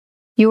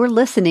You are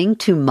listening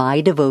to My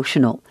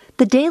Devotional,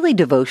 the daily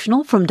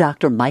devotional from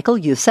Dr. Michael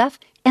Youssef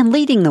and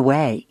Leading the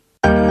Way.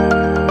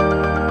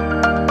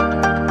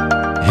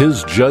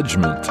 His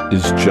Judgment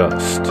is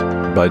Just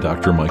by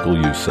Dr. Michael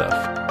Youssef.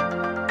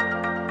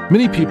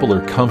 Many people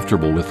are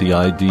comfortable with the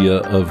idea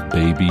of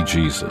baby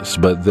Jesus,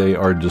 but they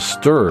are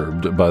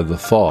disturbed by the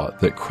thought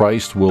that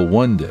Christ will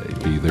one day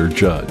be their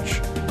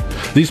judge.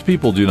 These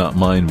people do not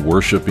mind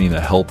worshiping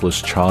a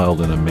helpless child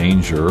in a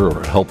manger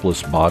or a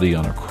helpless body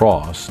on a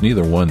cross.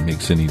 Neither one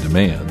makes any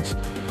demands.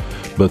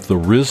 But the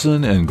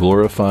risen and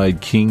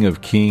glorified King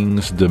of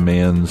Kings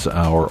demands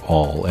our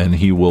all, and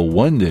he will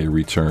one day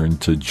return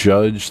to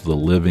judge the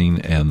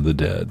living and the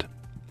dead.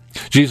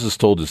 Jesus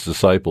told his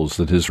disciples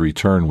that his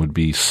return would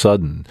be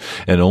sudden,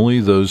 and only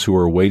those who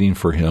are waiting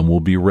for him will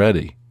be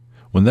ready.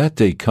 When that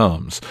day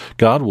comes,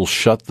 God will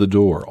shut the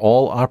door.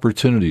 All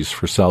opportunities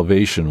for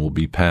salvation will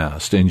be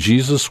past, and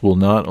Jesus will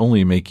not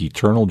only make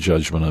eternal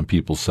judgment on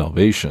people's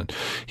salvation,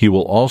 he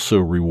will also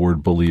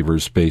reward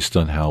believers based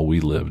on how we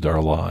lived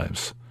our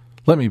lives.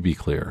 Let me be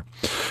clear.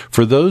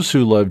 For those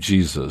who love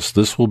Jesus,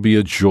 this will be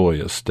a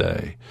joyous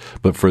day.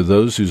 But for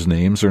those whose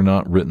names are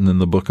not written in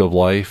the book of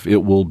life,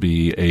 it will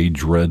be a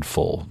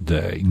dreadful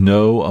day.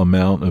 No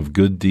amount of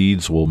good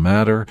deeds will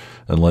matter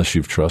unless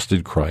you've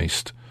trusted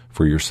Christ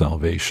for your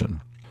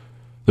salvation.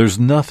 There's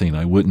nothing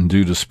I wouldn't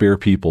do to spare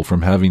people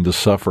from having to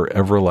suffer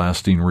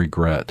everlasting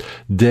regret.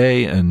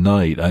 Day and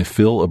night, I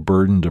feel a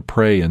burden to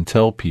pray and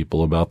tell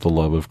people about the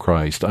love of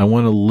Christ. I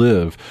want to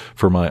live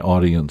for my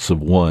audience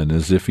of one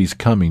as if he's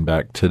coming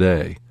back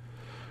today.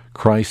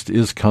 Christ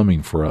is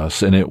coming for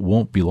us, and it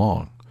won't be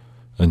long.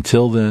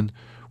 Until then,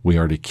 we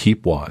are to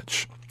keep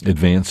watch,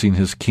 advancing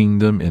his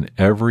kingdom in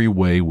every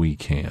way we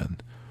can.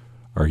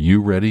 Are you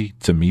ready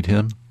to meet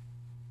him?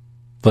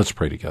 Let's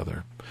pray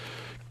together.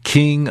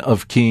 King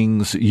of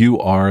kings, you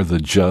are the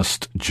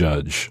just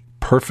judge,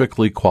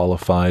 perfectly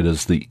qualified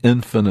as the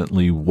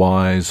infinitely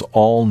wise,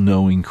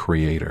 all-knowing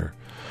creator.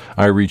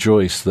 I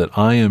rejoice that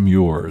I am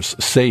yours,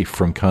 safe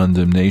from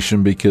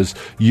condemnation, because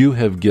you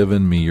have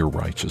given me your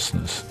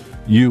righteousness.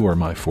 You are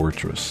my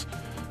fortress.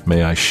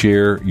 May I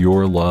share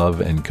your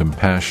love and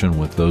compassion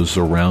with those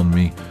around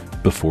me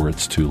before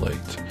it's too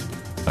late.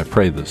 I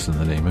pray this in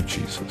the name of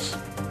Jesus.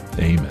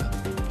 Amen.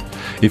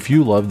 If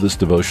you love this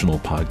devotional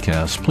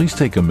podcast, please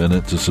take a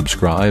minute to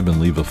subscribe and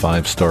leave a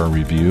 5-star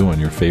review on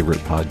your favorite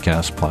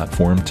podcast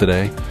platform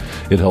today.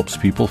 It helps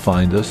people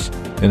find us,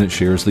 and it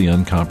shares the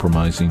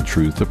uncompromising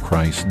truth of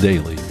Christ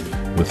daily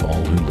with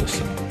all who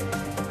listen.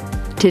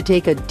 To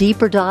take a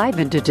deeper dive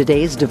into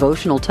today's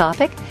devotional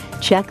topic,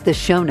 check the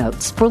show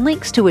notes for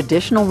links to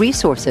additional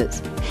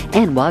resources.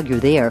 And while you're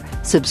there,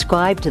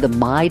 subscribe to the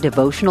My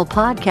Devotional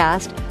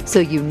podcast so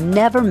you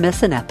never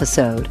miss an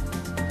episode.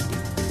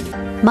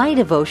 My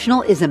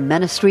Devotional is a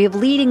ministry of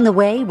Leading the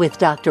Way with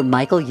Dr.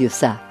 Michael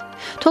Youssef.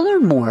 To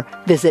learn more,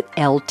 visit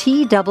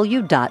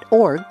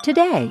ltw.org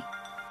today.